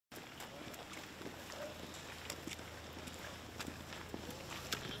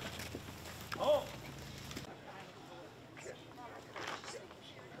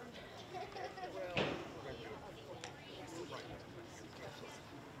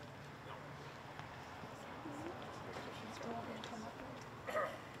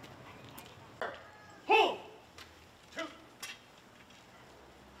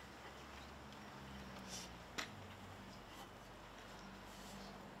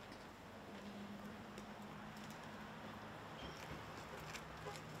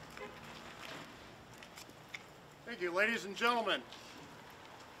Thank you, ladies and gentlemen.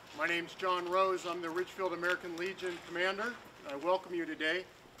 My name's John Rose. I'm the Ridgefield American Legion commander. I welcome you today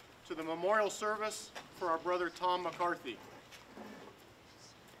to the memorial service for our brother Tom McCarthy.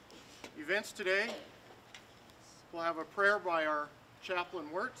 Events today, we'll have a prayer by our chaplain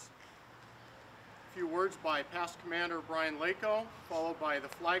Wirtz, a few words by past commander Brian Lako, followed by the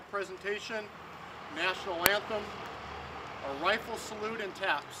flag presentation, national anthem, a rifle salute, and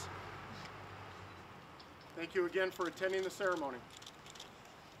taps. Thank you again for attending the ceremony.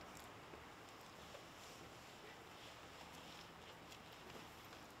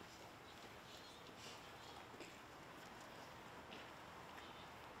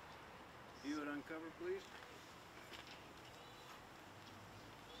 You would uncover, please.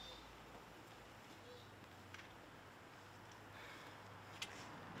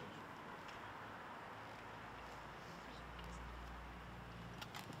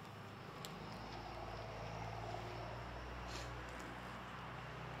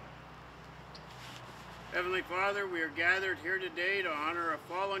 Heavenly Father, we are gathered here today to honor a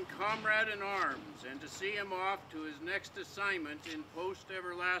fallen comrade in arms and to see him off to his next assignment in post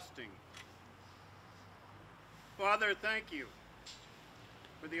everlasting. Father, thank you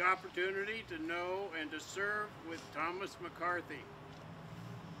for the opportunity to know and to serve with Thomas McCarthy.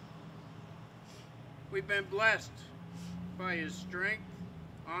 We've been blessed by his strength,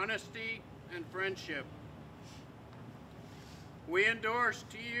 honesty, and friendship. We endorse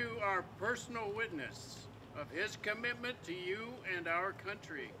to you our personal witness of his commitment to you and our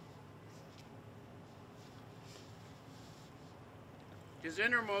country. His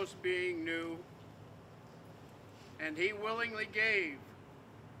innermost being knew, and he willingly gave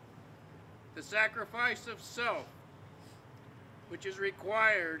the sacrifice of self, which is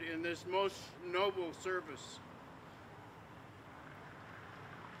required in this most noble service.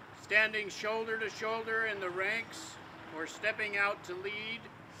 Standing shoulder to shoulder in the ranks, or stepping out to lead,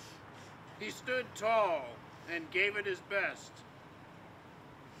 he stood tall and gave it his best.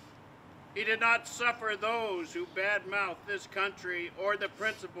 He did not suffer those who badmouth this country or the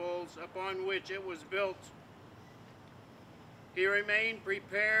principles upon which it was built. He remained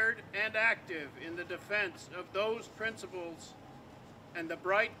prepared and active in the defense of those principles and the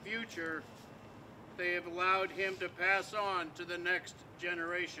bright future they have allowed him to pass on to the next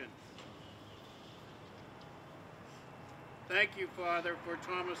generation. Thank you, Father, for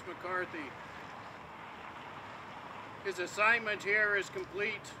Thomas McCarthy. His assignment here is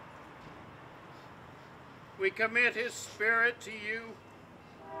complete. We commit his spirit to you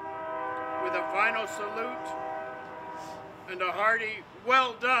with a final salute and a hearty,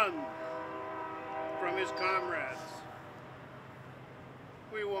 well done from his comrades.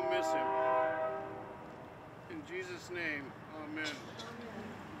 We will miss him. In Jesus' name, amen.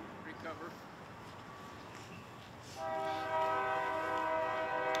 Recover.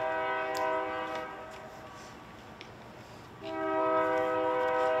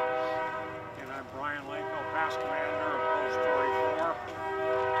 And I'm Brian Lako, past commander of Post 44.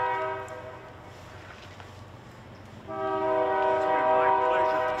 It's been my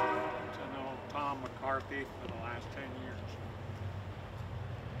pleasure to know Tom McCarthy for the last 10 years.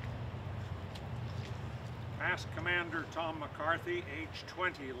 Past Commander Tom McCarthy, age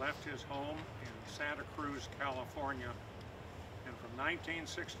 20, left his home in Santa Cruz, California, and from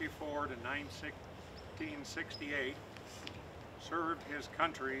 1964 to 1968 served his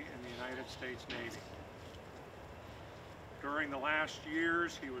country in the United States Navy. During the last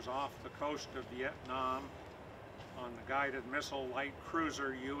years, he was off the coast of Vietnam on the guided missile light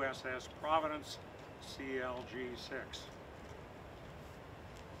cruiser USS Providence CLG-6.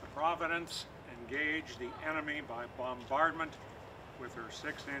 The Providence engaged the enemy by bombardment with her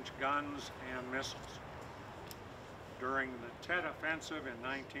 6-inch guns and missiles. During the Tet Offensive in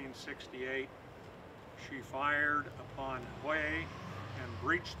 1968, she fired upon Hue and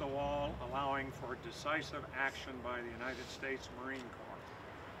breached the wall, allowing for decisive action by the United States Marine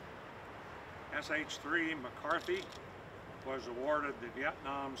Corps. SH-3 McCarthy was awarded the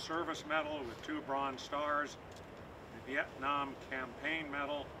Vietnam Service Medal with 2 Bronze Stars, the Vietnam Campaign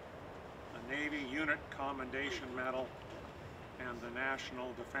Medal, the Navy Unit Commendation Medal, and the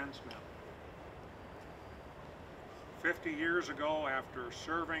National Defense Medal. 50 years ago, after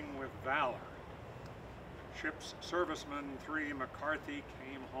serving with valor, Ship's Serviceman 3 McCarthy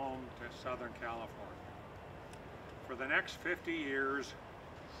came home to Southern California. For the next 50 years,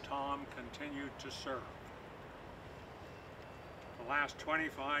 Tom continued to serve. The last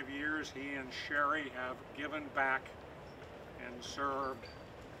 25 years, he and Sherry have given back and served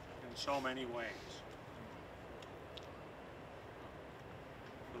in so many ways.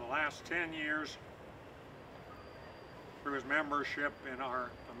 For the last 10 years, Through his membership in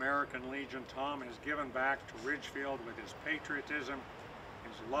our American Legion, Tom has given back to Ridgefield with his patriotism,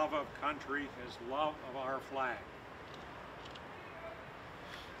 his love of country, his love of our flag.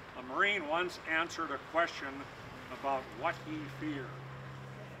 A Marine once answered a question about what he feared.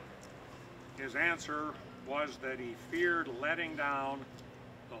 His answer was that he feared letting down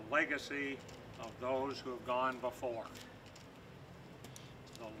the legacy of those who have gone before.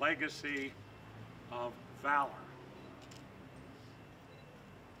 The legacy of valor.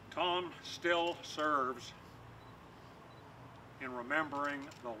 Tom still serves in remembering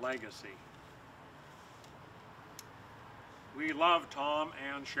the legacy. We love Tom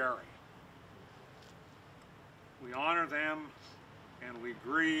and Sherry. We honor them and we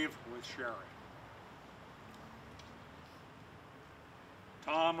grieve with Sherry.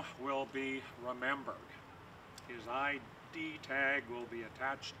 Tom will be remembered. His ID tag will be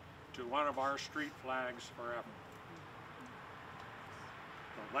attached to one of our street flags forever.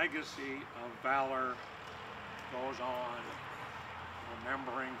 The legacy of valor goes on,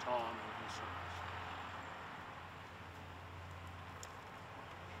 remembering Tom and his service.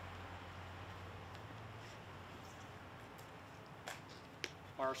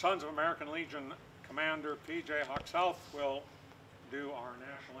 Our Sons of American Legion Commander P.J. Hawk-South will do our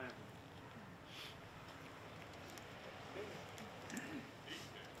national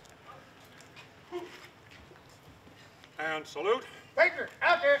anthem. And salute. Patriot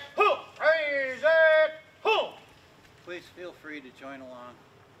out there, who? Praise it, who? Please feel free to join along.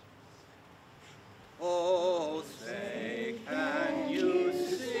 Oh, say, can you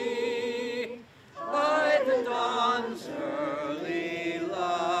see by the dawn's early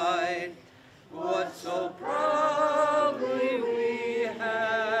light what so proudly we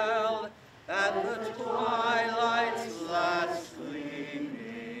held at the twilight's last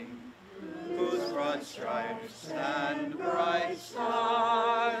gleaming, whose broad stripes and bright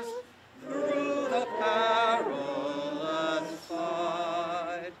stars through the perilous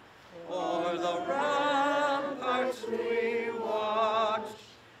fight o'er the ramparts we watched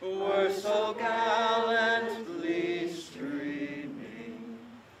were so gallantly streaming,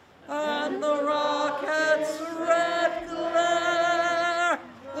 and the rockets' red glare,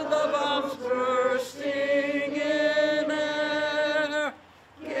 the bombs bursting in air,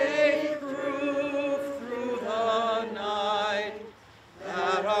 gave proof through the night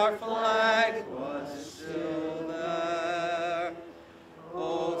that our flag was still there.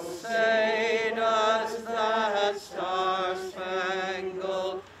 Oh, say does that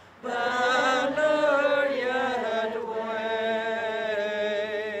star-spangled banner yet wave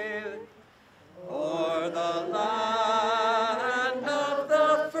o'er the land of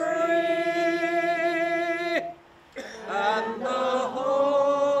the free and the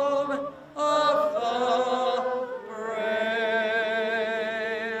home of the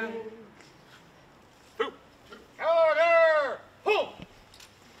brave? Order, who?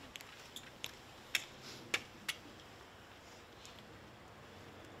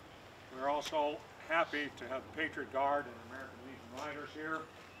 We're also happy to have the Patriot Guard and American Legion Riders here.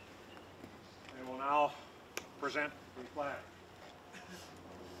 They will now present the flag.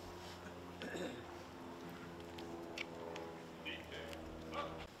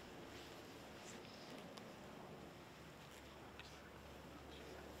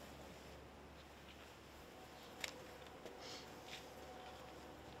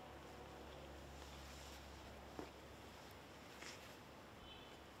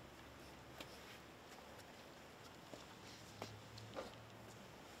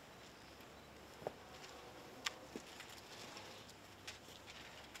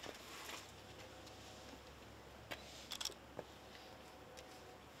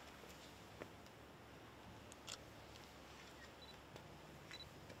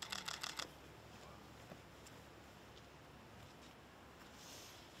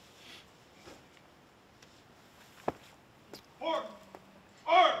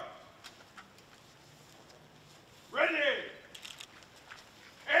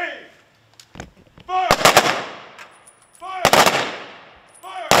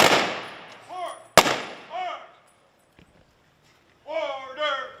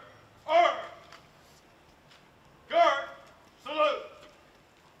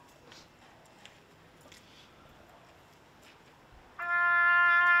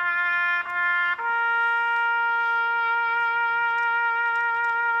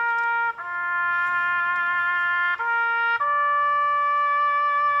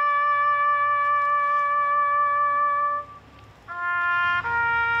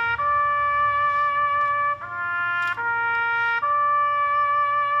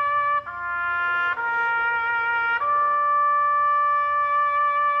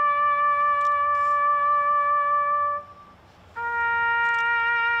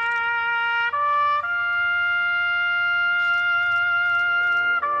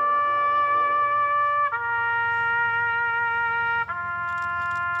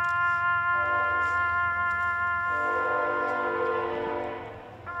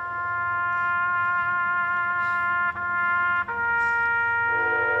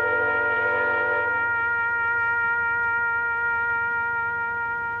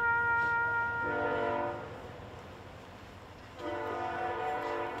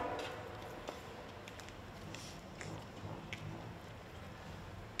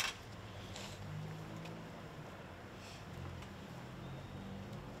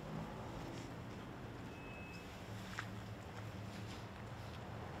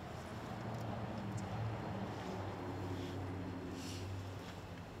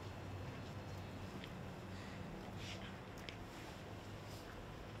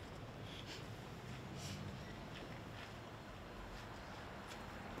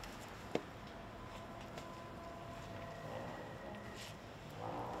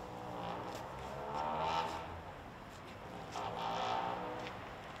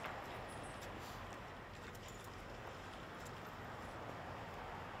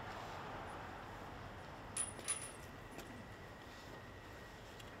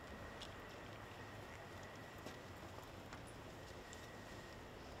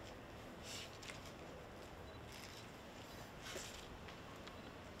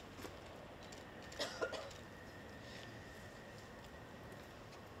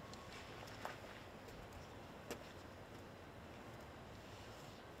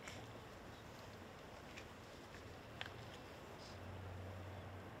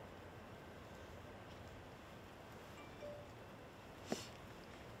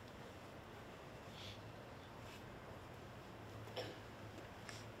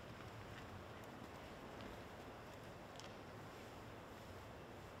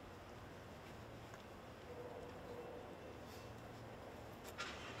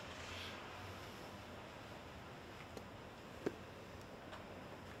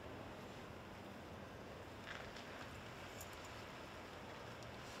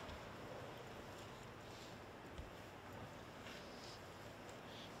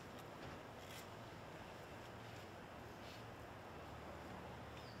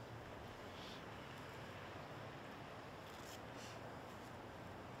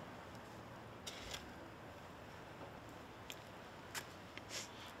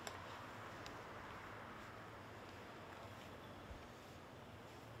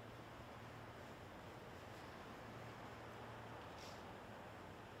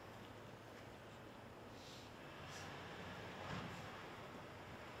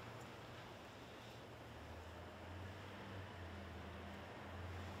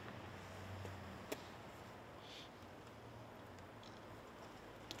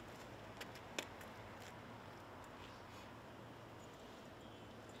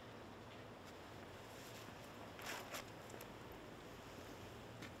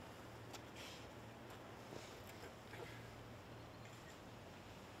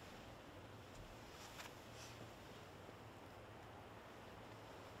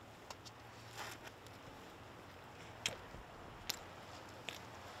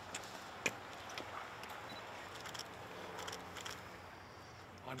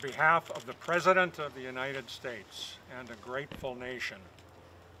 On behalf of the President of the United States and a grateful nation,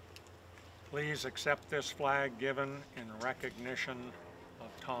 please accept this flag given in recognition of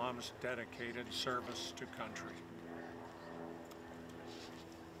Tom's dedicated service to country.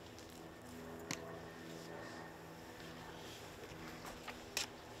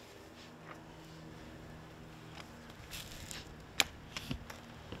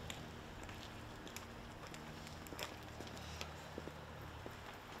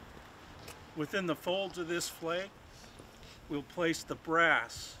 Within the folds of this flag, we'll place the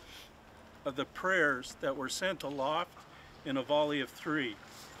brass of the prayers that were sent aloft in a volley of 3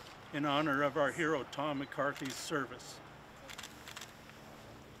 in honor of our hero Tom McCarthy's service.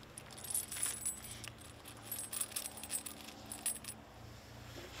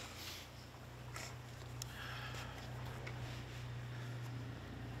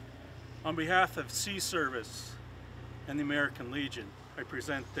 On behalf of Sea Service and the American Legion, I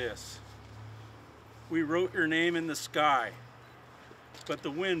present this. We wrote your name in the sky, but the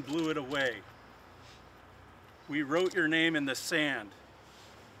wind blew it away. We wrote your name in the sand,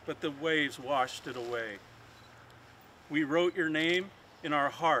 but the waves washed it away. We wrote your name in our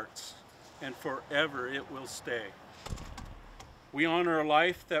hearts, and forever it will stay. We honor a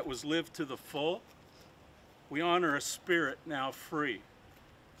life that was lived to the full. We honor a spirit now free.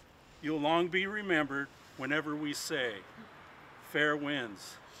 You'll long be remembered whenever we say, fair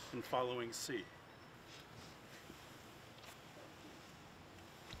winds and following sea.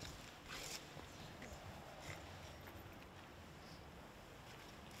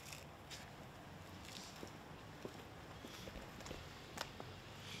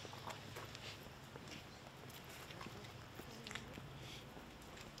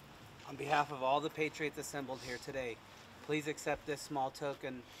 On behalf of all the patriots assembled here today, please accept this small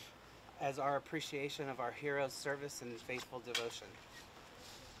token as our appreciation of our heroes' service and faithful devotion.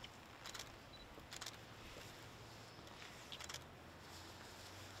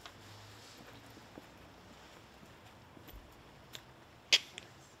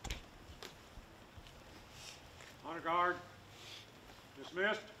 Honor guard,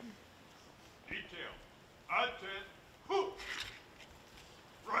 dismissed. Detail. Attend. Who?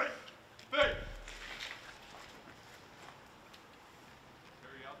 Right. Face.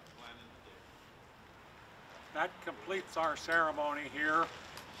 Carry out the plan in the day. That completes our ceremony here.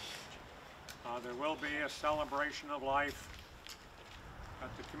 There will be a celebration of life at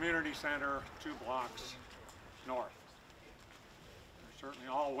the community center 2 blocks north. You're certainly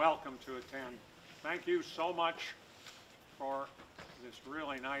all welcome to attend. Thank you so much for this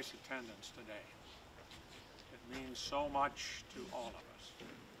really nice attendance today. It means so much to all of us.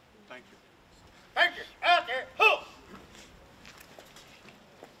 Thank you. Thank you. Out there. Who?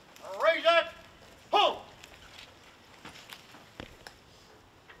 Raise that. Who?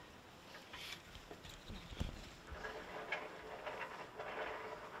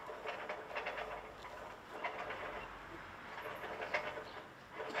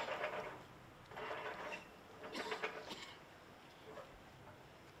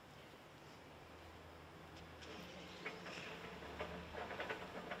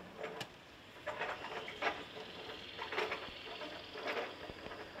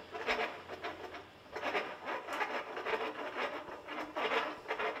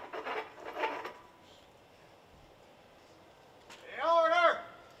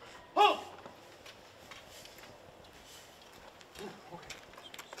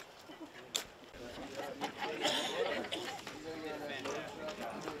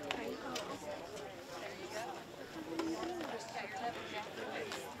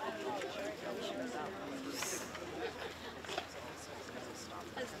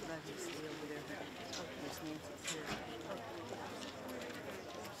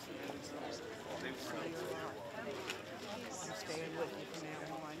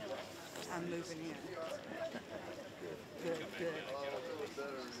 I'm moving in. Good, good.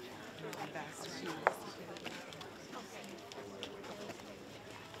 That's cute.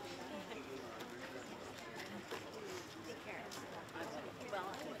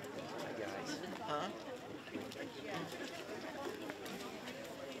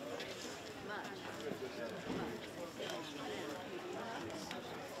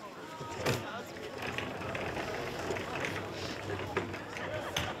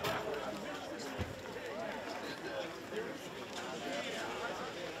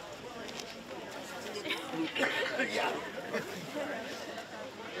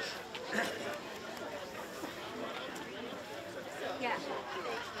 Yeah.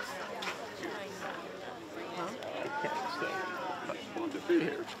 I can't stay. I want to be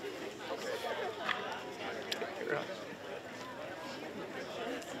here.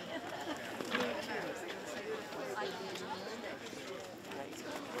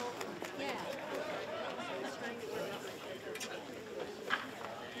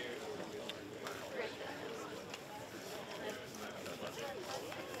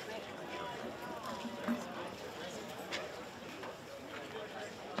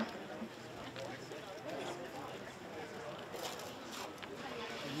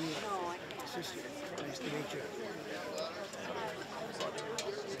 Friends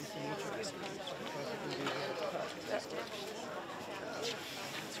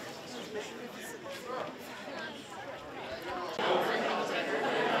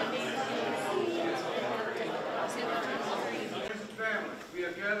and family, we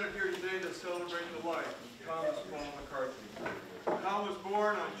have gathered here today to celebrate the life of Thomas Paul McCarthy. Tom was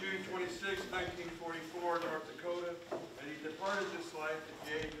born on June 26, 1944, North Dakota, and he departed this life at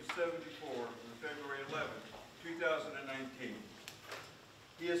the age of 74 on February 11, 2019.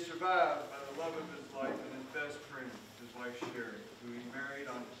 He is survived by the love of his life and his best friend, his wife Sherry, who he married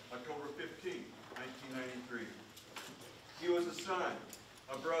on October 15, 1993. He was a son,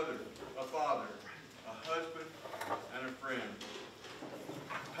 a brother, a father, a husband, and a friend.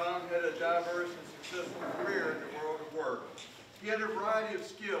 Tom had a diverse and successful career in the world of work. He had a variety of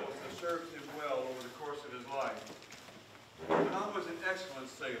skills that served him well over the course of his life. Tom was an excellent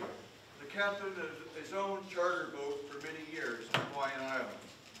sailor, the captain of his own charter boat for many years in Hawaiian Islands.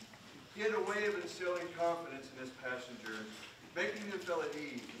 He had a way of instilling confidence in his passengers, making them feel at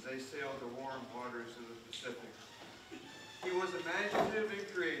ease as they sailed the warm waters of the Pacific. He was imaginative and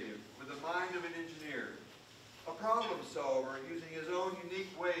creative, with the mind of an engineer, a problem solver using his own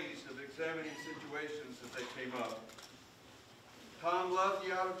unique ways of examining situations as they came up. Tom loved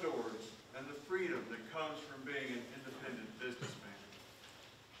the outdoors and the freedom that comes from being an independent businessman.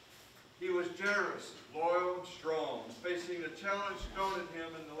 He was generous, loyal, and strong, facing the challenge thrown at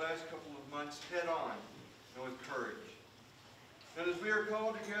him in the last couple of months head on and with courage. And as we are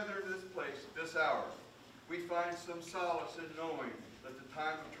called together in this place at this hour, we find some solace in knowing that the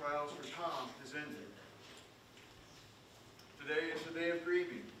time of trials for Tom is ended. Today is a day of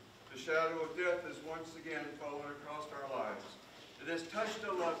grieving. The shadow of death has once again fallen across our lives. It has touched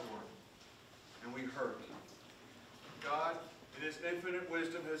a loved one, and we hurt. God, in His infinite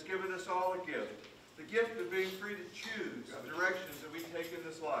wisdom, has given us all a gift, the gift of being free to choose the directions that we take in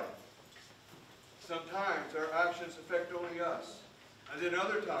this life. Sometimes our actions affect only us, and then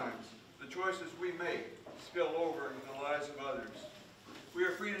other times the choices we make spill over into the lives of others. We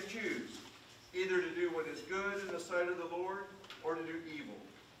are free to choose, either to do what is good in the sight of the Lord or to do evil.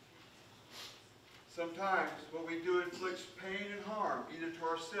 Sometimes what we do inflicts pain and harm either to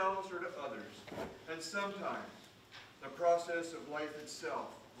ourselves or to others. And sometimes the process of life itself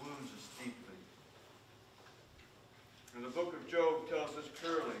wounds us deeply. And the book of Job tells us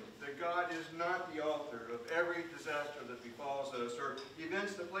clearly that God is not the author of every disaster that befalls us or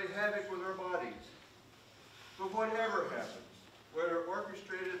events that play havoc with our bodies. But whatever happens, whether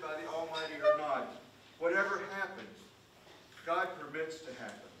orchestrated by the Almighty or not, whatever happens, God permits to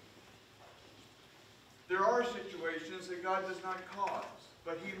happen. There are situations that God does not cause,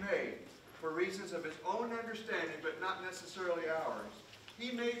 but He may, for reasons of His own understanding, but not necessarily ours.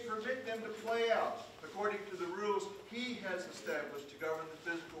 He may permit them to play out according to the rules He has established to govern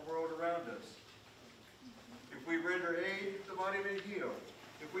the physical world around us. If we render aid, the body may heal.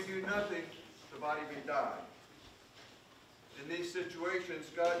 If we do nothing, the body may die. In these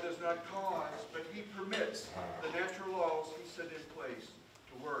situations, God does not cause, but He permits the natural laws He set in place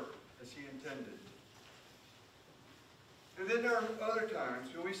to work as He intended. And then there are other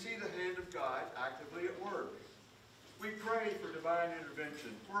times when we see the hand of God actively at work. We pray for divine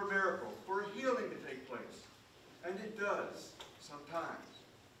intervention, for a miracle, for a healing to take place. And it does, sometimes.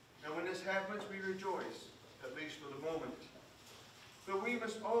 And when this happens, we rejoice, at least for the moment. But we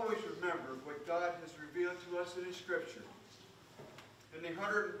must always remember what God has revealed to us in His Scripture. In the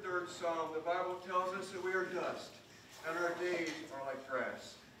 103rd Psalm, the Bible tells us that we are dust, and our days are like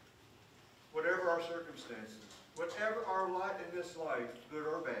grass. Whatever our circumstances, whatever our lot in this life, good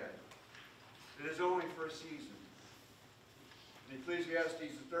or bad, it is only for a season. In Ecclesiastes,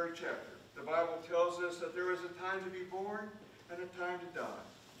 the 3rd chapter, the Bible tells us that there is a time to be born and a time to die,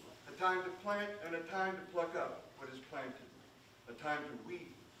 a time to plant and a time to pluck up what is planted, a time to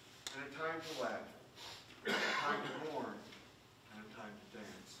weep and a time to laugh, a time to mourn and a time to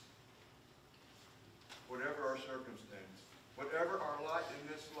dance. Whatever our circumstance, whatever our lot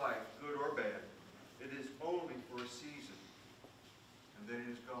in this life, good or bad, it is only for a season, and then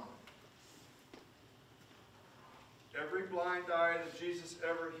it is gone. Every blind eye that Jesus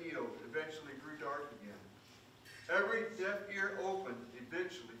ever healed eventually grew dark again. Every deaf ear opened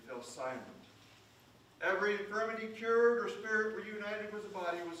eventually fell silent. Every infirmity cured or spirit reunited with the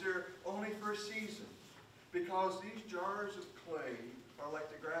body was there only for a season, because these jars of clay are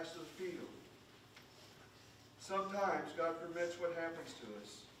like the grass of the field. Sometimes God permits what happens to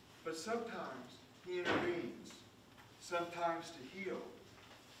us, but sometimes He intervenes, sometimes to heal,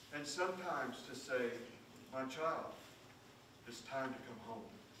 and sometimes to say, "My child, it's time to come home."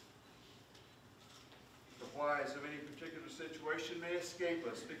 The whys of any particular situation may escape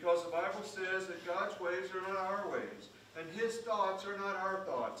us because the Bible says that God's ways are not our ways, and His thoughts are not our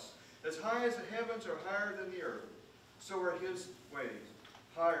thoughts. As high as the heavens are higher than the earth, so are His ways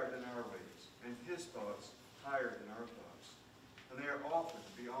higher than our ways, and His thoughts higher than our thoughts. And they are often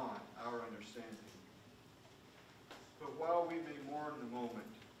beyond our understanding. But while we may mourn the moment,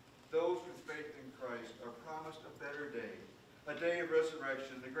 those with faith in Christ are promised a better day, a day of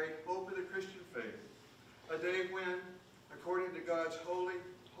resurrection, the great hope of the Christian faith, a day when, according to God's holy,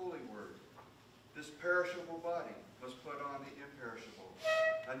 holy word, this perishable body must put on the imperishable,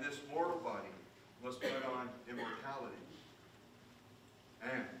 and this mortal body must put on immortality.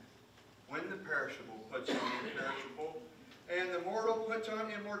 And when the perishable puts on imperishable, and the mortal puts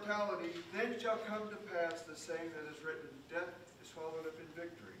on immortality, then shall come to pass the saying that is written, death is swallowed up in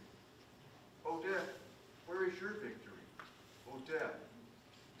victory. O death, where is your victory? O death,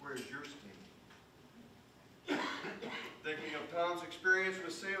 where is your sting? Thinking of Tom's experience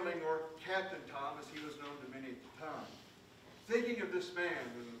with sailing, or Captain Tom as he was known to many at the time. Thinking of this man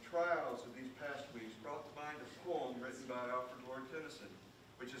and the trials of these past weeks brought to mind a poem written by Alfred Lord Tennyson,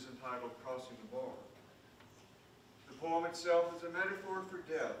 which is entitled Crossing the Bar. The poem itself is a metaphor for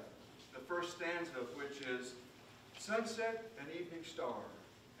death, the first stanza of which is, sunset and evening star,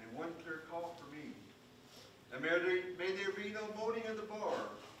 and one clear call for me. And may there be no moaning of the bar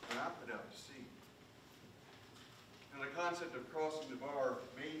when I put out to sea. Now the concept of crossing the bar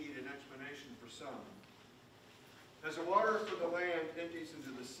may need an explanation for some. As the water from the land empties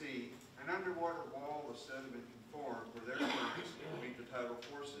into the sea, an underwater wall of sediment can form where their currents meet the tidal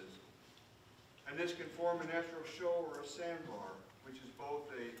forces. And this can form a natural shoal or a sandbar, which is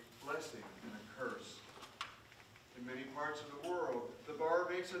both a blessing and a curse. In many parts of the world, the bar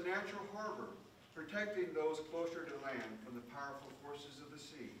makes a natural harbor, protecting those closer to land from the powerful forces of the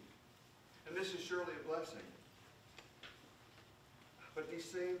sea. And this is surely a blessing. But these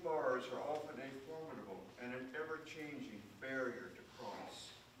same bars are often a formidable and an ever-changing barrier to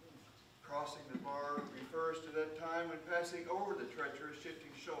cross. Crossing the bar refers to that time when passing over the treacherous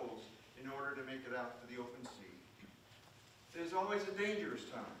shifting shoals in order to make it out to the open sea. It is always a dangerous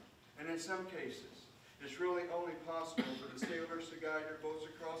time, and in some cases, it's really only possible for the sailors to guide their boats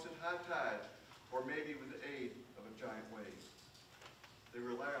across at high tide, or maybe with the aid of a giant wave. They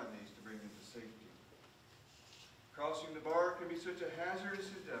rely on these to bring them to safety. Crossing the bar can be such a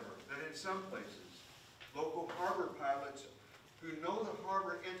hazardous endeavor that in some places, local harbor pilots who know the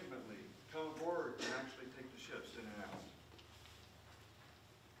harbor intimately come aboard and actually take the ships in and out.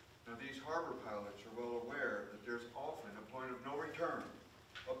 Now these harbor pilots are well aware that there's often a point of no return,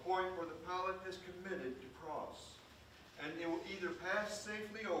 a point where the pilot has committed to cross, and it will either pass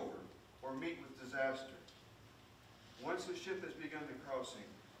safely over or meet with disaster. Once the ship has begun the crossing,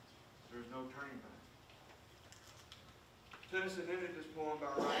 there is no turning back. Tennyson ended his poem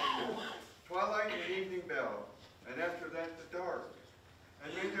by writing, twilight and evening bell, and after that the dark,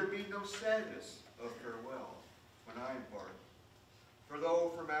 and may there be no sadness of farewell when I embark. For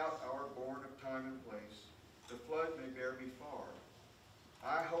though from out our bourne of time and place, the flood may bear me far,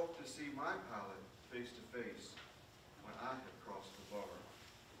 I hope to see my pilot face to face when I have crossed the bar.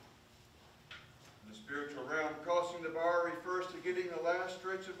 In the spiritual realm, crossing the bar refers to getting the last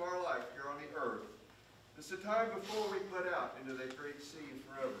stretch of our life here on the earth. It's the time before we put out into that great sea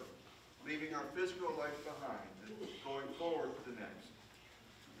forever, leaving our physical life behind and going forward to the next.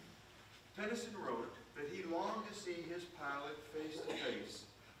 Tennyson wrote that he longed to see his pilot face to face,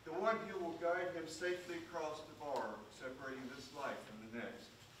 the one who will guide him safely across the bar, separating this life from the next.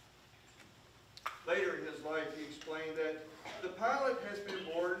 Later in his life, he explained that the pilot has been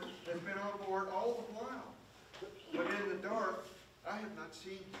on board all the while, but in the dark, I have not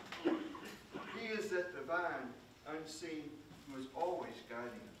seen him. He is that divine, unseen, who is always guiding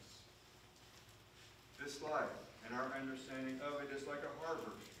us. This life and our understanding of it is like a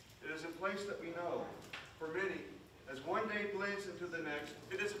harbor. It is a place that we know. For many, as one day blends into the next,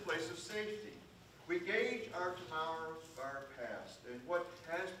 it is a place of safety. We gauge our tomorrow by our past, and what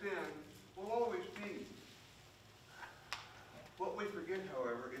has been will always be. What we forget,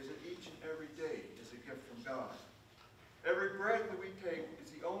 however, is that each and every day is a gift from God. Every breath that we take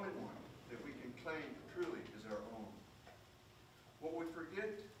is the only one that we can claim truly is our own. What we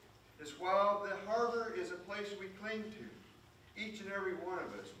forget is while the harbor is a place we cling to, each and every one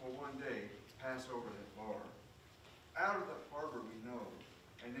of us will one day pass over that bar, out of the harbor we know,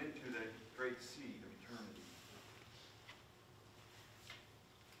 and into that great sea of eternity.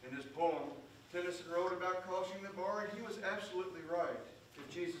 In his poem, Tennyson wrote about crossing the bar, and he was absolutely right.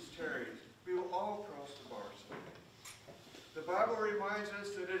 If Jesus tarries, we will all cross the bar someday. The Bible reminds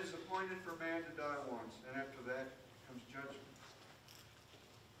us that it is appointed for man to die once, and after that comes judgment.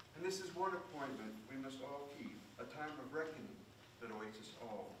 And this is one appointment we must all keep, a time of reckoning that awaits us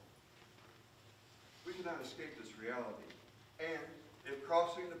all. We cannot escape this reality. And if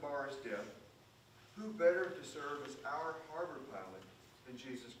crossing the bar is death, who better to serve as our harbor pilot than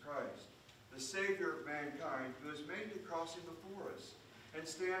Jesus Christ, the Savior of mankind, who has made the crossing before us and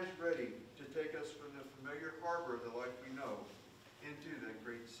stands ready to take us from the familiar harbor of the life we know into that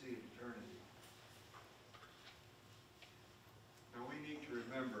great sea of eternity. Now we need to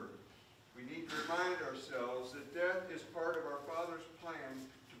remember, we need to remind ourselves that death is part of our Father's plan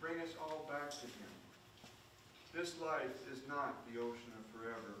to bring us all back to Him. This life is not the ocean of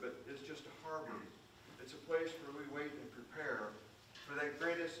forever, but it's just a harbor. It's a place where we wait and prepare for that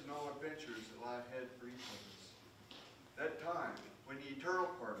greatest of all adventures that lie ahead for each of us. That time when the eternal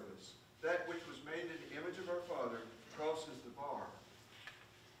part of us, that which was made in the image of our Father, crosses the bar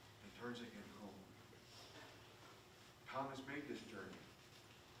and turns again home. Tom has made this journey.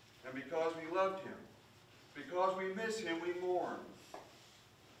 And because we loved him, because we miss him, we mourn.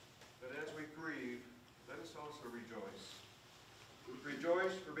 But as we grieve, let us also rejoice.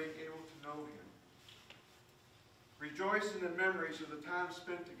 Rejoice for being able to know him. Rejoice in the memories of the time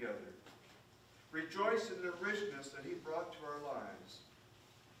spent together. Rejoice in the richness that he brought to our lives.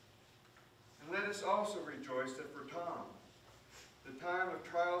 And let us also rejoice that for Tom, the time of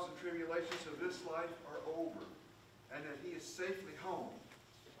trials and tribulations of this life are over, and that he is safely home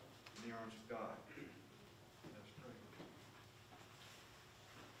in the arms of God. Let's pray.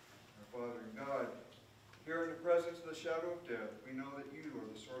 Our Father in God, here in the presence of the shadow of death, we know that you are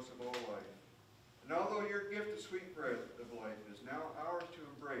the source of all life. And although your gift of sweet breath of life is now ours to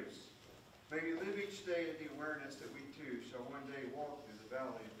embrace, may we live each day in the awareness that we too shall one day walk through the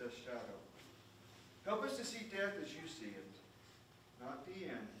valley of death's shadow. Help us to see death as you see it, not the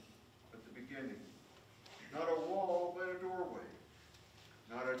end, but the beginning. Not a wall, but a doorway.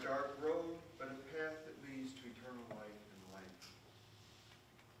 Not a dark road, but a path that leads to eternal life and life.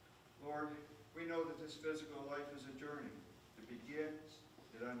 Lord, we know that this physical life is a journey. It begins,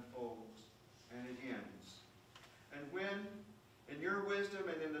 it unfolds, and it ends. And when, in your wisdom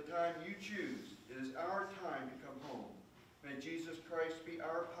and in the time you choose, it is our time to come home, may Jesus Christ be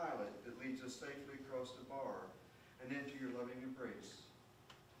our pilot that leads us safely across the bar and into your loving embrace.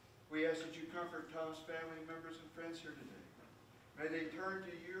 We ask that you comfort Tom's family members and friends here today. May they turn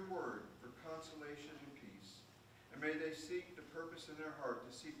to your word for consolation and peace. And may they seek the purpose in their heart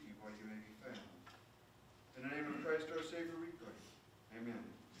to seek you while you may be found. In the name of Christ our Savior we pray. Amen.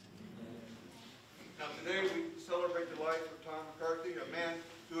 Now today we celebrate the life of Tom McCarthy, a man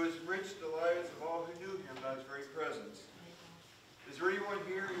who has enriched the lives of all who knew him by his very presence. Is there anyone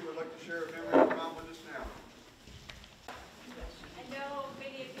here who would like to share a memory of Tom with us now? I know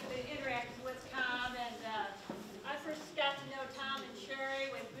many of you that interacted with Tom, and I first got to know Tom and Sherry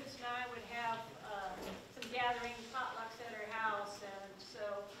when Bruce and I would have some gatherings, potlucks at our house, and so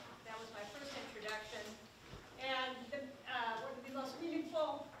that was my first introduction. And one of the most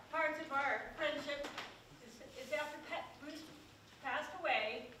meaningful parts of our friendship is after Bruce passed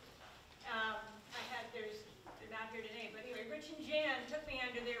away. They're not here today, but anyway, Rich and Jan took me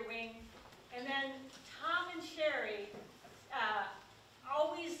under their wing, and then Tom and Sherry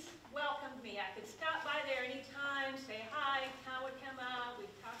always welcomed me. I could stop by there anytime, say hi. Tom would come out.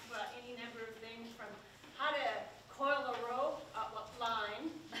 We'd talk about any number of things, from how to coil a rope, line,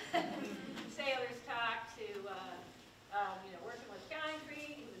 sailors talk, to working with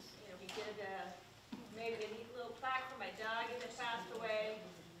concrete. He did made a neat little plaque for my dog that passed away.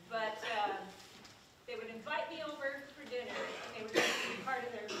 But they would invite me over for dinner, and they would be part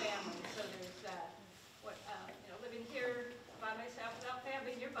of their family. So there's living here by myself without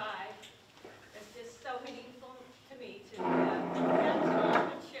family nearby. It's just so meaningful to me to have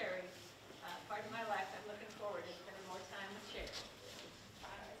Tom and Sherry part of my life. I'm looking forward to spending more time with Sherry.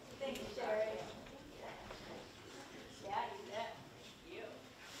 All right. Thank you, Sherry. Yeah, you bet. You.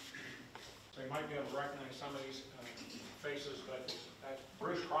 So you might be able to recognize some of these faces, but that's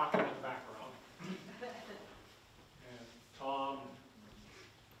Bruce Crockett in the background. And Tom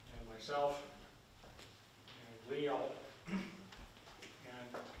and myself and Leo. And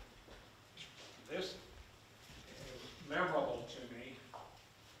this is memorable to me.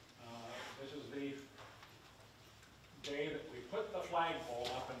 This is the day that we put the flagpole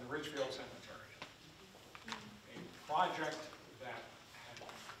up in the Ridgefield Cemetery. A project that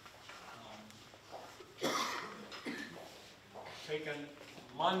had taken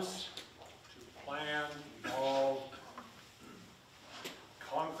months to plan, involve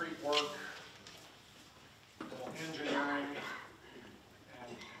concrete work, little engineering,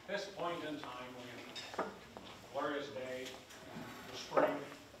 this point in time, we have a glorious day, the spring,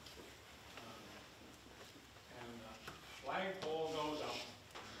 and the flagpole goes up,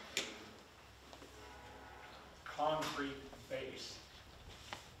 concrete base,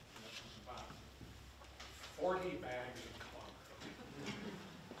 and this is about 40 bags of concrete.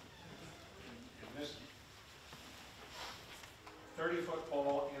 And this 30-foot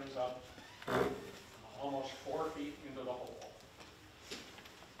pole ends up almost 4 feet into the hole.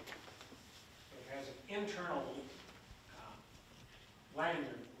 It has an internal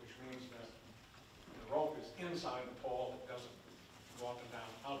lanyard, which means that the rope is inside the pole. It doesn't go up and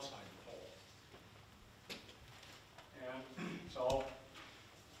down outside the pole. And so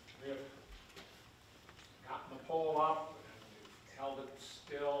we have gotten the pole up, and we've held it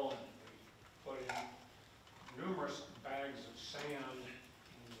still, and we put in numerous bags of sand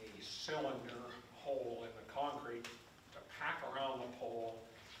in the cylinder hole in the concrete to pack around the pole,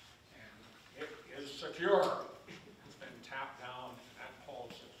 and it is secure. It's been tapped down, and that pole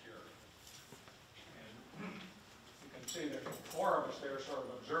is secure. And you can see there's 4 of us there sort of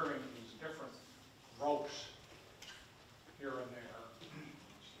observing these different ropes here and there.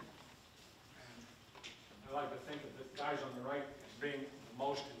 And I like to think of the guys on the right as being the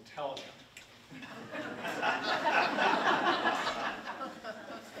most intelligent. And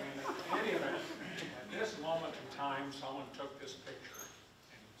in any event, at this moment in time, someone took this picture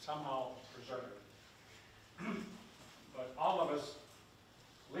and somehow preserved it. But all of us,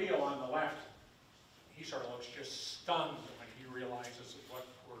 Leo on the left, he sort of looks just stunned when he realizes what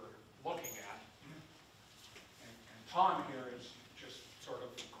we're looking at. And Tom here is just sort of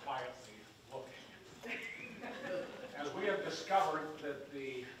quietly looking. As we have discovered that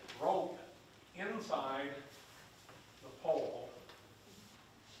the rope inside the pole,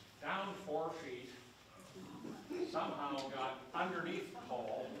 down 4 feet, somehow got underneath the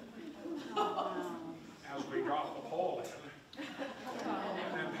pole as we dropped the pole in,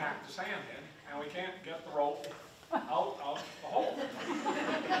 and then packed the sand in, and we can't get the rope out of the hole.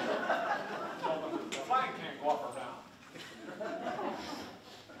 So the flag can't go up or down.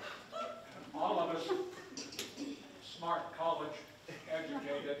 And all of us, smart, college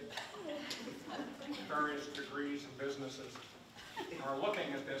educated, various degrees and businesses, are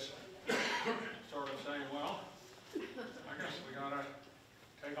looking at this, sort of saying, well, I guess we gotta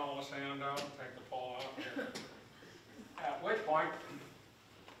take all the sand out and take the pole out here. At which point,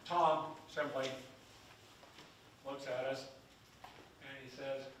 Tom simply looks at us and he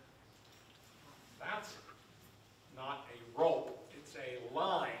says, that's not a rope, it's a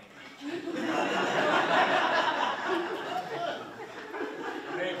line.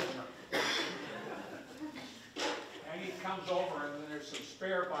 And he comes over, and then there's some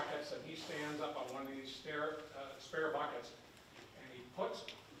spare buckets, and he stands up on one of these spare buckets, and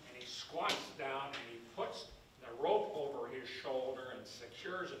he squats down, and he puts the rope over his shoulder and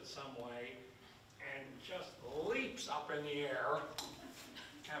secures it some way, and just leaps up in the air,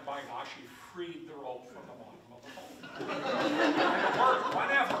 and by gosh, he freed the rope from the bottom of the hole. And it worked,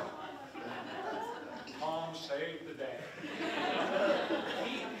 whatever. Tom saved the day. If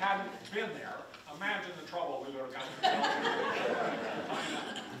he hadn't been there, imagine the trouble we would have gotten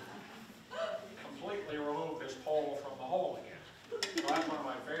completely remove this pole from the hole again. So that's one of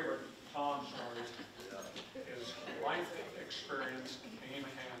my favorite Tom stories. His life experience came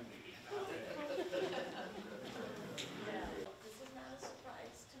handy. This is not a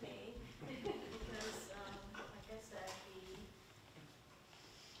surprise to me because, like I said, he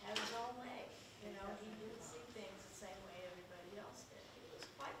had his own way. You know, he didn't see things the same way everybody else did. He was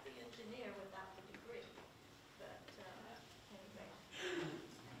quite the engineer without the degree. But anyway,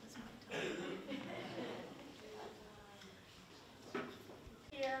 that was my time.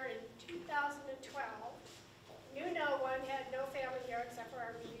 Here in 2012, knew no one, had no family here except for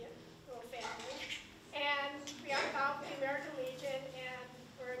our immediate little family. And we got involved with the American Legion and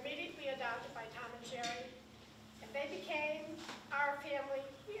were immediately adopted by Tom and Sherry. And they became our family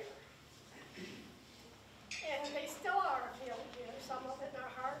here. And they still are a family here, some of it in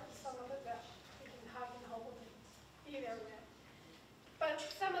our heart, some of it that we can hug and hold and be there with. But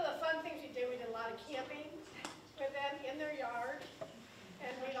some of the fun things we did a lot of camping with them in their yard.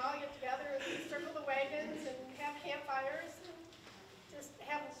 And we'd all get together and circle the wagons and have campfires and just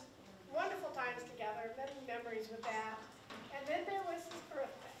have wonderful times together, many memories with that. And then there was his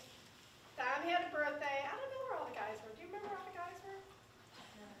birthday. Don had a birthday. I don't know where all the guys were. Do you remember where all the guys were?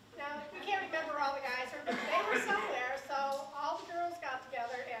 No, we can't remember where all the guys were, but they were somewhere. So all the girls got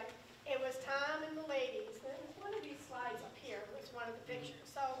together and it was Tom and the ladies. And one of these slides up here was one of the pictures.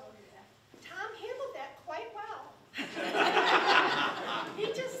 So Tom handled that quite well. He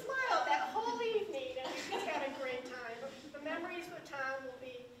just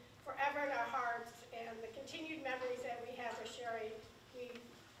continued memories that we have with Sherry, we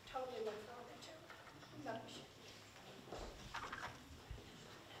totally look forward to.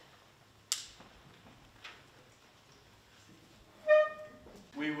 So,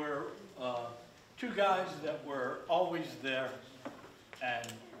 we were two guys that were always there, and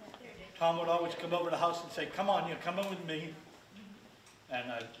Tom would always come over to the house and say, come on, you come in with me. And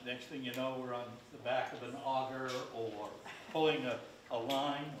next thing you know, we're on the back of an auger or pulling a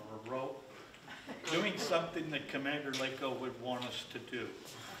line or a rope, doing something that Commander Lako would want us to do.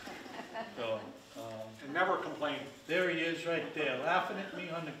 So, and never complain. There he is right there, laughing at me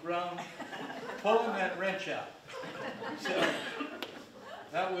on the ground, pulling that wrench out. So,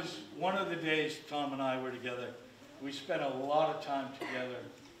 that was one of the days Tom and I were together. We spent a lot of time together.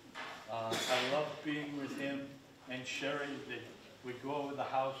 I loved being with him and Sherry. We'd go over the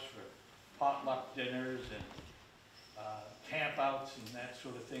house for potluck dinners and campouts and that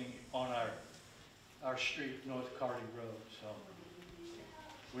sort of thing on our street, North Carty Road. So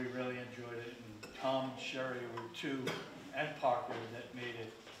we really enjoyed it. And Tom and Sherry were two, and Parker, that made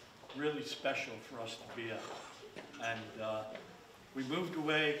it really special for us to be at. And we moved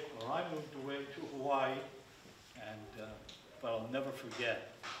away, or I moved away to Hawaii, and but I'll never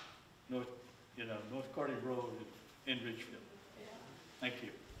forget North Carty Road in Ridgefield. Thank you.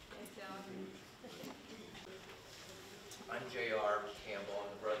 I'm J.R. Campbell. I'm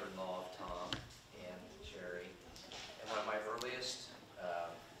the brother-in-law of Tom and Sherry. And one of my earliest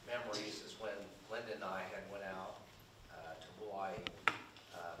memories is when Linda and I had went out to Hawaii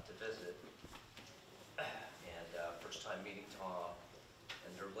to visit. And first time meeting Tom.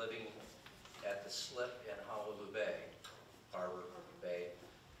 And they're living at the Slip in Honolulu Bay, Harbor Bay.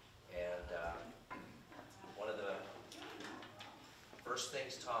 And one of the first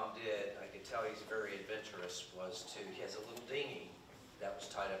things Tom did, I could tell he's very adventurous, was he has a little dinghy that was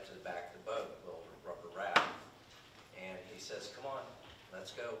tied up to the back of the boat, a little rubber raft. And he says, come on,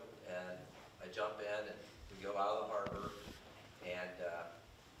 let's go. And I jump in and we go out of the harbor. And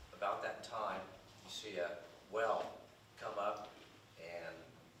about that time, you see a well come up and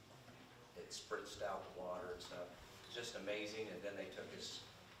it spritzed out the water and stuff. It's just amazing. And then they took us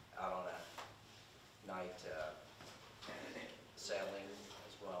out on a night sailing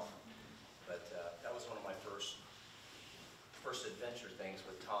as well. But that was one of my first adventure things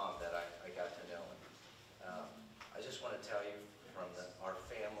with Tom that I got to know him. I just want to tell you from our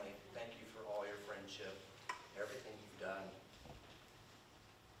family, thank you for all your friendship, everything you've done.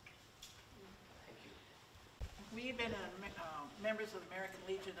 Thank you. We've been members of the American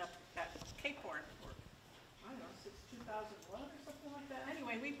Legion up at Cape Horn for, I don't know, since 2001 or something like that.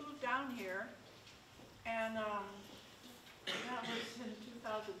 Anyway, we moved down here, and that was in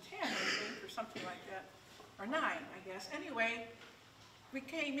 2010, I think, or something like that, or 9, I guess. Anyway, we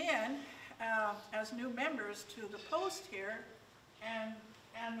came in as new members to the post here, and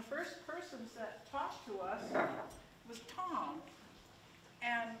the first persons that talked to us was Tom,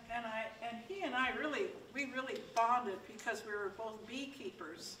 and he and I really bonded because we were both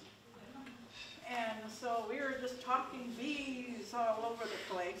beekeepers, and so we were just talking bees all over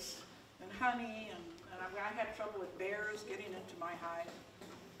the place, and honey, and I had trouble with bears getting into my hive.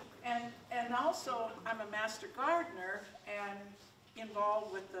 And also, I'm a master gardener and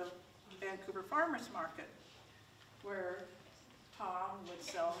involved with the Vancouver Farmers Market, where Tom would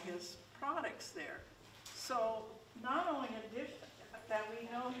sell his products there. So not only that we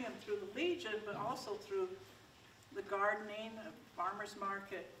know him through the Legion, but also through the gardening, farmers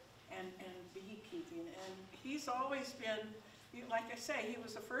market, and beekeeping. And he's always been, like I say, he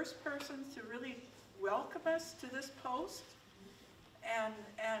was the first person to really welcome us to this post, and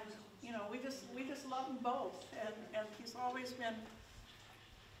you know, we just love them both, and he's always been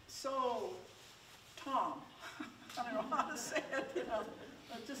so Tom. I don't know how to say it, you know,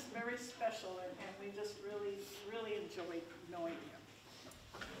 but just very special, and we just really enjoyed knowing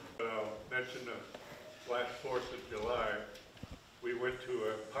him. Mention the last 4th of July, we went to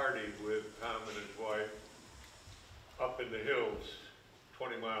a party with Tom and his wife up in the hills,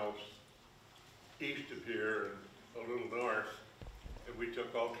 20 miles east of here and a little north, and we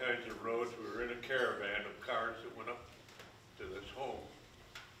took all kinds of roads. We were in a caravan of cars that went up to this home.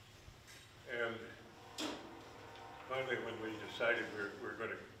 And finally, when we decided we're going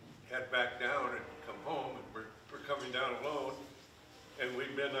to head back down and come home, and we're coming down alone, and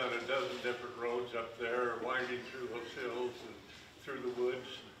we've been on a dozen different roads up there, winding through those hills and through the woods.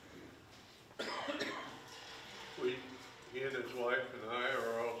 He and his wife and I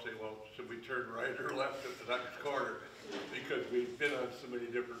are all saying, well, should we turn right or left at the next corner? Because we've been on so many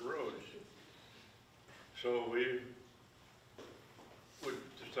different roads. So we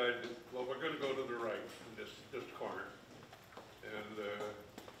decided, well, we're going to go to the right in this and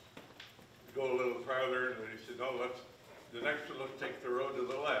go a little farther, and he said, no, the next one, let's take the road to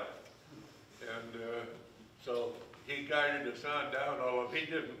the left. And so he guided us on down, although he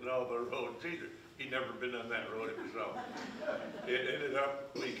didn't know the roads either. He'd never been on that road himself. It ended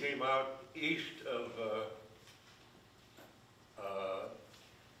up, we came out east of the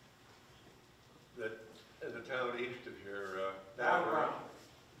town east of here, Battleground.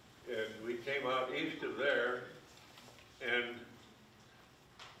 And we came out east of there, and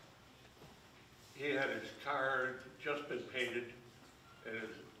he had his car just been painted, and it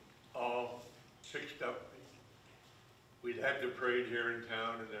was all fixed up. We'd had the parade here in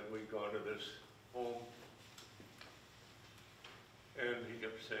town, and then we'd gone to this home. And he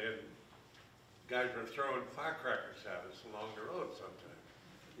kept saying, guys were throwing firecrackers at us along the road sometimes.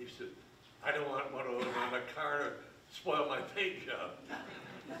 He said, I don't want one of those on the car to spoil my paint job.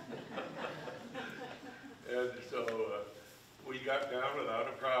 And so we got down without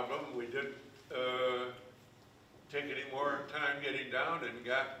a problem. We didn't take any more time getting down and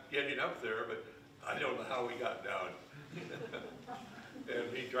getting up there, but I don't know how we got down.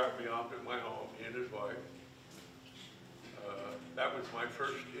 And he dropped me off at my home, he and his wife. That was my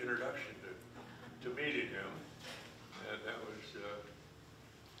first introduction to meeting him, and that was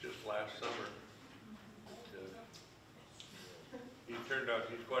just last summer. He turned out,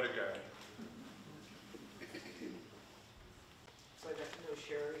 he's quite a guy. So I got to know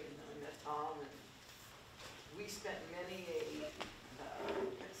Sherry and I met Tom, and we spent many a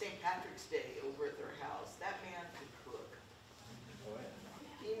St. Patrick's Day over at their house. That man could cook.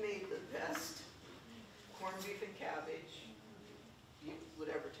 He made the best corned beef and cabbage you would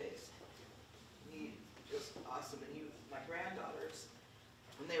ever taste. He just awesome. And my granddaughters,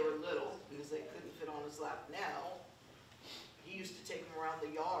 when they were little, because they couldn't fit on his lap now, he used to take them around the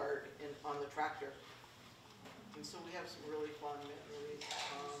yard and on the tractor. And so we have some really fun memories.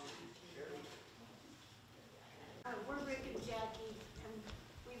 We're Rick and Jackie, and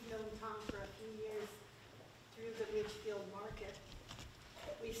we've known Tom for a few years through the Ridgefield market.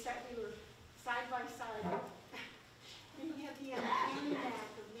 We were side by side, and he had the uncanny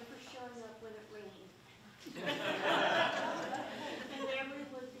knack of never showing up when it rained. And there we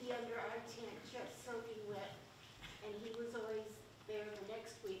would be under our tent just soaking wet, and he was always there the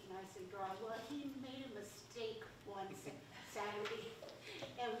next week, and I said, God, well, he made a mistake one Saturday,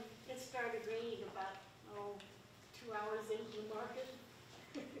 and it started raining about, 2 hours into the market.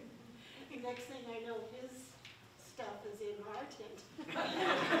 The next thing I know, his stuff is in our tent.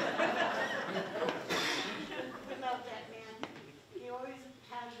 We love that man. He always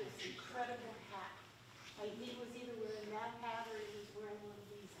had this incredible hat. Like he was either wearing that hat or he was wearing one of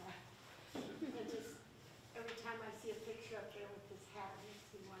these hats. And just every time I see a picture up there with his hat, it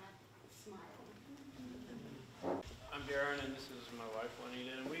makes me want to smile. I'm Darren, and this is my wife,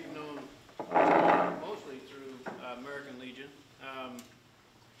 Juanita, and we've known mostly through American Legion.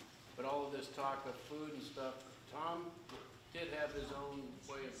 But all of this talk of food and stuff, Tom did have his own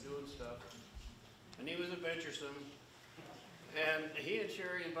way of doing stuff, and he was adventuresome. And he and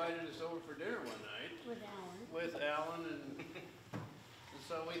Sherry invited us over for dinner one night. With Alan. And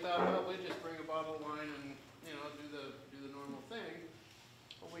so we thought, well, we'd just bring a bottle of wine and, do the normal thing.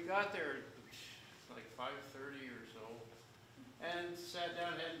 But we got there like 5:30 or so, and sat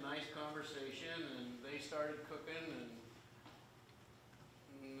down, had a nice conversation, and they started cooking, and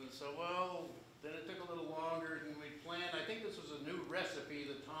so, well, then it took a little longer than we planned. I think this was a new recipe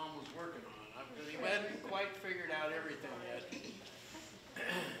that Tom was working on, because he hadn't quite figured out everything yet.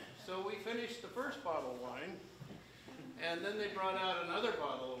 So we finished the first bottle of wine, and then they brought out another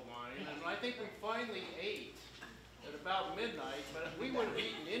bottle of wine, and I think we finally ate at about midnight, but we wouldn't have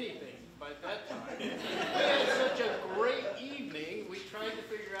eaten anything by that time. We had such a great evening, we tried to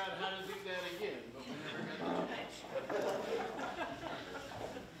figure out how to do that again, but we never got the chance.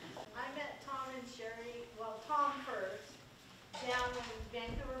 I met Tom and Sherry, well, Tom first, down when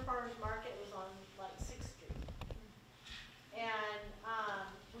Vancouver Farmers Market was on like 6th Street. And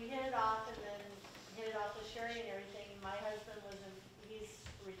we hit it off, and then hit it off with Sherry and everything. My husband he's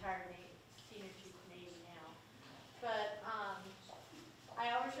retired senior chief Navy now. But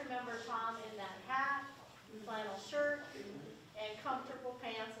I always remember Tom in that hat, flannel shirt, and comfortable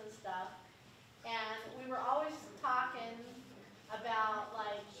pants and stuff. And we were always talking about,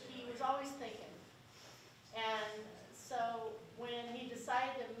 like, he was always thinking. And so when he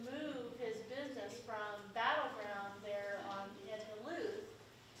decided to move his business from Battleground there in Duluth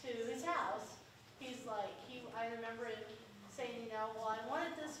to his house, he's like, I remember him saying, well, I want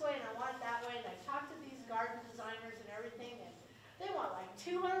it this way and I want it that way, and I talked to these garden designers and everything, and they want like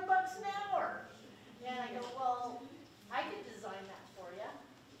 $200 an hour. And I go, well, I could design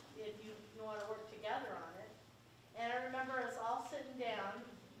down.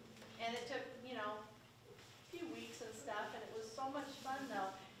 And it took, you know, a few weeks and stuff, and it was so much fun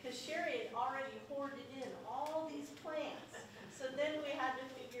though, because Sherry had already